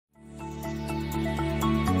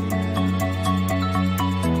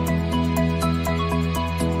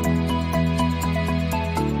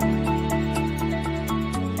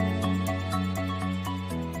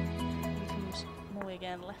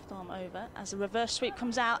as the reverse sweep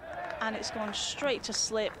comes out and it's gone straight to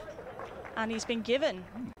slip, and he's been given.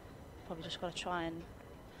 Probably just got to try and,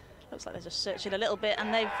 looks like they're just searching a little bit, and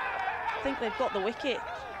I think they've got the wicket.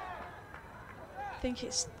 I think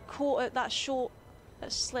it's caught at that short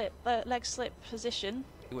slip, leg slip position.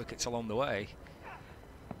 The wicket's along the way.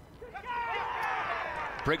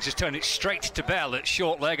 Briggs has turned it straight to Bell at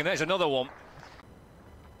short leg, and there's another one.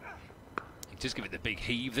 He does give it the big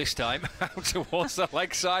heave this time, out towards the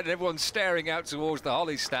leg side, and everyone's staring out towards the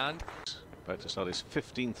Hollies stand. About to start his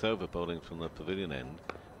 15th over bowling from the pavilion end.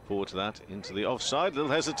 Forward to that, into the offside,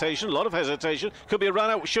 little hesitation, a lot of hesitation. Could be a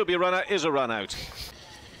run out, should be a run out, is a run out.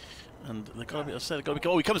 And they've got to be,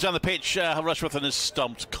 oh, he comes down the pitch, Rushworth is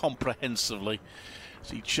stumped comprehensively.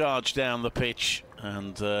 So he charged down the pitch,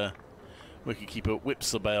 and wicketkeeper whips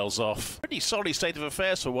the bails off. Pretty sorry state of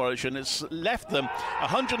affairs for Warwickshire, and it's left them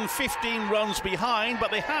 115 runs behind, but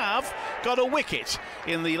they have got a wicket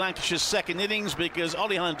in the Lancashire's second innings because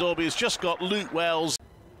Ollie Hannon-Dorby has just got Luke Wells.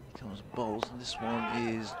 Here comes bowls, and this one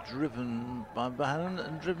is driven by Hannon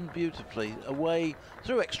and driven beautifully away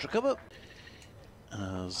through extra cover.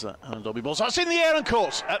 As Hannon-Dorby balls, that's in the air and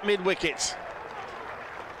caught at mid-wicket.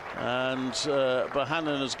 And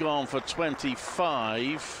Bohannon has gone for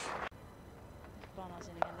 25. Barnard's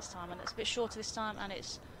in again this time, and it's a bit shorter this time, and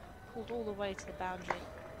it's pulled all the way to the boundary.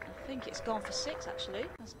 I think it's gone for 6 actually,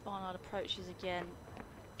 as Barnard approaches again.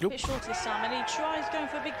 A bit shorter this time, and he tries going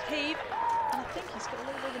for a big heave, and I think he's got a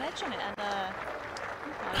little bit of an edge on it,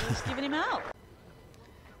 and he's giving him out.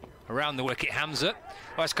 Around the wicket, Hamza.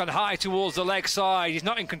 Oh, it's gone high towards the leg side. He's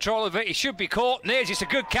not in control of it. He should be caught. Nears, it's a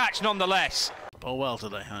good catch nonetheless. Oh, well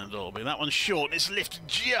today, Hannon-Dorby. That one's short. It's lifted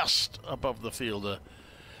just above the fielder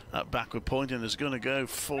at backward point, and is going to go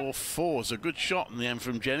for 4. It's a good shot in the end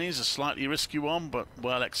from Jennings. A slightly risky one, but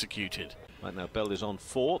well executed. Right now, Bell is on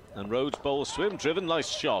 4, and Rhodes bowls to him. Driven, nice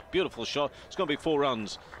shot, beautiful shot. It's going to be 4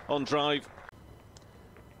 runs on drive.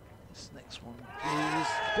 This next one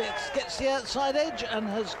gets the outside edge and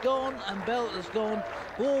has gone, and Bell has gone.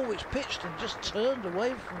 Ball which pitched and just turned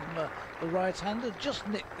away from the right-hander, just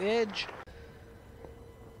nicked the edge.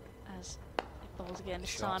 As it bowls again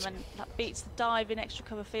this time, and that beats the diving extra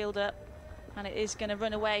cover fielder, and it is going to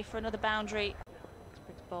run away for another boundary.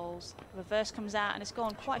 Briggs bowls, reverse comes out, and it's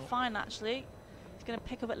gone quite fine actually. It's going to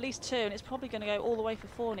pick up at least 2, and it's probably going to go all the way for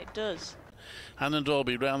 4, and it does.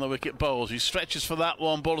 Hannon-Dorby round the wicket bowls. He stretches for that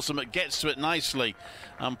one. Balderson gets to it nicely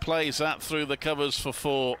and plays that through the covers for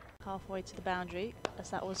 4. Halfway to the boundary, as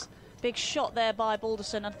that was a big shot there by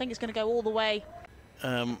Balderson. I think it's going to go all the way.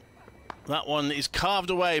 That one is carved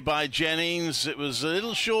away by Jennings. It was a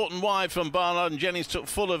little short and wide from Barnard, and Jennings took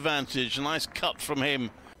full advantage. A nice cut from him.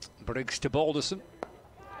 Briggs to Balderson.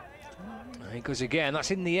 Because again,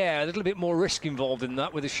 that's in the air, a little bit more risk involved in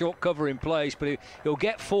that with a short cover in place, but he'll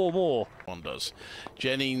get 4 more. One does.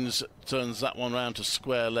 Jennings turns that one round to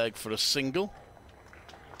square leg for a single.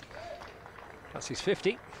 That's his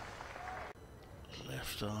 50.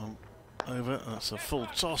 Left arm over, that's a full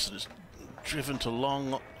toss, and it's driven to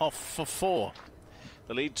long off for 4.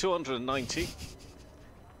 The lead 290.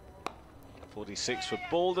 46 for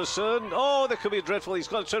Balderson. Oh, that could be dreadful. He's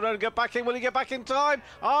got to turn around and get back in. Will he get back in time?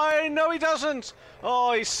 I know he doesn't.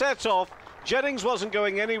 Oh, he set off. Jennings wasn't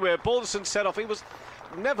going anywhere. Balderson set off. He was,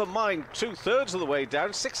 never mind, 2/3 of the way down,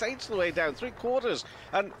 6/8 of the way down, 3/4.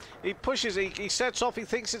 And he pushes, he sets off. He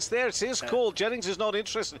thinks it's there. It's his call. Jennings is not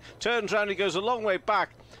interested. Turns around. He goes a long way back.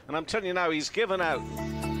 And I'm telling you now, he's given out.